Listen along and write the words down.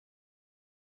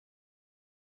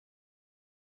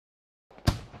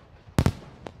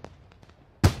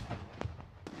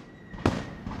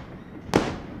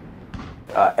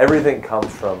Everything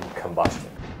comes from combustion.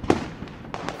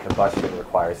 Combustion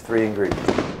requires three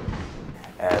ingredients,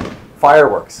 and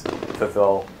fireworks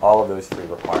fulfill all of those three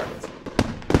requirements.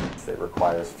 It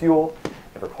requires fuel,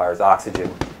 it requires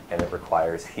oxygen, and it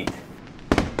requires heat.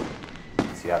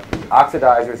 So you have the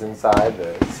oxidizers inside,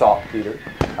 the saltpeter,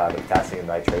 the potassium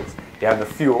nitrates. You have the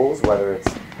fuels, whether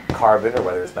it's carbon or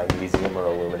whether it's magnesium or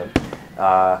aluminum.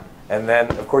 And then,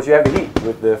 of course, you have the heat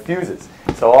with the fuses.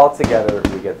 So all together,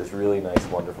 we get this really nice,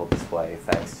 wonderful display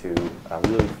thanks to a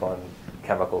really fun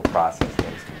chemical process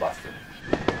known as combustion.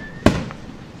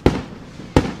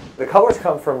 The colors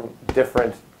come from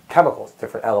different chemicals,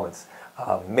 different elements,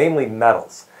 mainly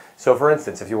metals. So for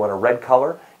instance, if you want a red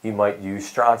color, you might use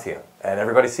strontium. And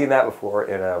everybody's seen that before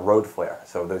in a road flare.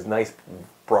 So there's nice,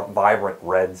 vibrant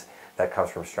reds that comes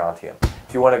from strontium.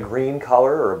 If you want a green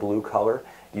color or a blue color,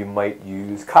 you might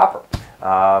use copper.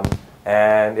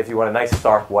 And if you want a nice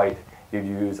stark white, you'd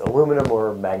use aluminum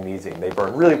or magnesium. They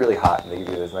burn really, really hot, and they give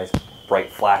you those nice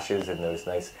bright flashes and those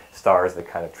nice stars that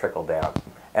kind of trickle down.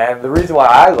 And the reason why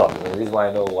I love them, and the reason why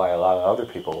I know why a lot of other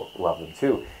people love them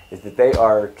too, is that they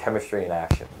are chemistry in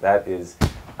action. That is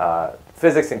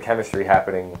physics and chemistry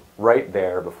happening right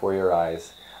there before your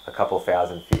eyes, a couple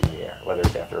thousand feet in the air, whether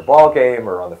it's after a ball game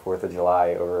or on the 4th of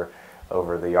July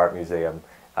over the art museum.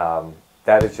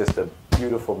 That is just a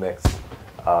beautiful mix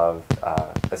of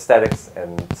aesthetics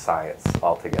and science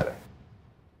all together.